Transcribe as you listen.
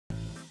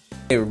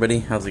Hey everybody,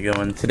 how's it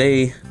going?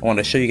 Today I want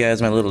to show you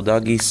guys my little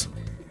doggies.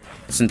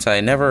 Since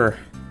I never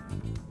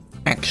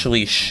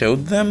actually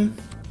showed them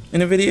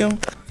in a video,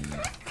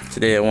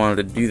 today I wanted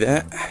to do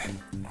that.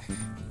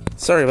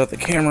 Sorry about the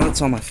camera,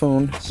 it's on my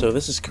phone. So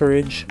this is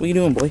Courage. What are you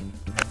doing, boy?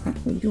 Huh?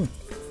 What are you doing?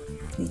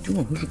 What are you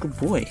doing? Who's a good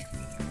boy?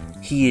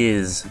 He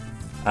is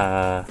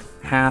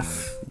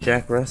half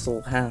Jack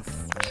Russell, half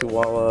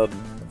Chihuahua,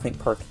 I think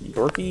Park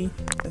Yorkie,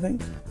 I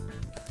think.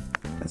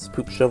 That's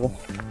Poop Shovel.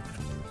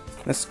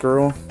 That's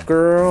girl.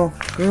 Girl,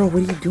 what are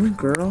you doing,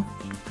 girl?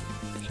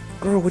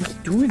 Girl, what are you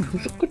doing?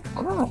 Who's a good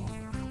girl?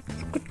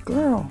 Who's a good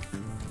girl?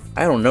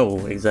 I don't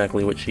know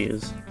exactly what she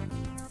is.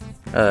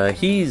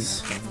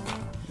 He's,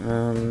 I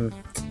want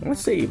to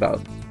say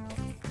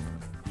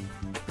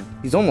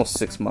he's almost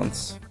 6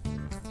 months.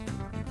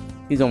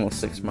 He's almost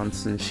 6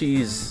 months, and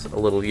she's a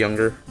little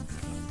younger.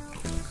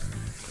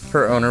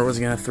 Her owner was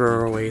gonna throw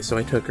her away, so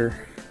I took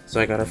her.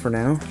 So I got her for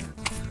now.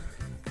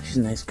 She's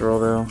a nice girl,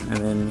 though. And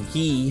then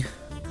he...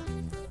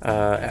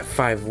 at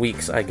 5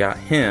 weeks I got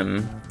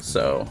him,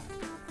 so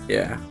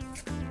yeah.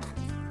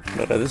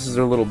 But this is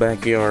their little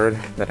backyard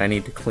that I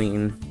need to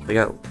clean. They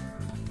got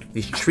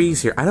these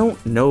trees here. I don't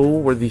know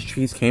where these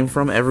trees came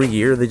from. Every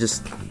year they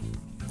just...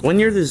 one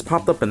year they just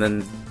popped up and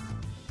then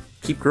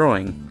keep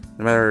growing,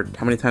 no matter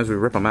how many times we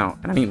rip them out.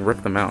 And I mean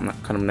rip them out,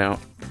 not cut them out.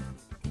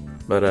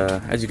 But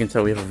as you can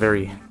tell, we have a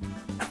very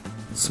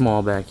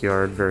small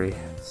backyard, very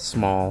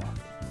small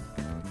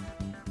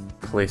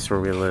place where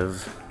we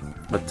live.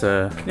 But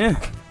yeah,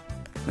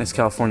 nice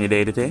California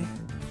day today.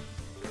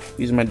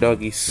 These are my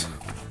doggies.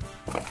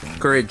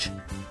 Courage,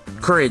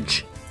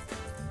 Courage.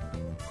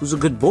 Who's a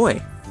good boy?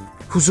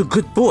 Who's a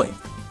good boy?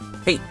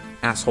 Hey,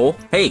 asshole.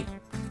 Hey.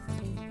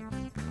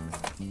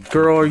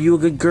 Girl, are you a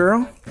good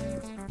girl?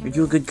 Are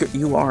you a good girl?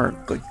 You are a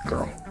good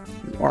girl.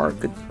 You are a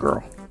good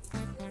girl.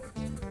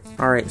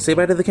 Alright, say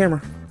bye to the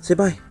camera. Say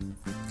bye.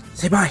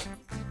 Say bye.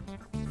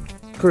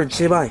 Courage,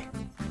 say bye.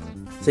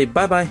 Say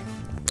bye-bye.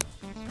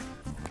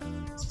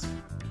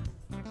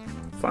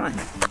 Fine.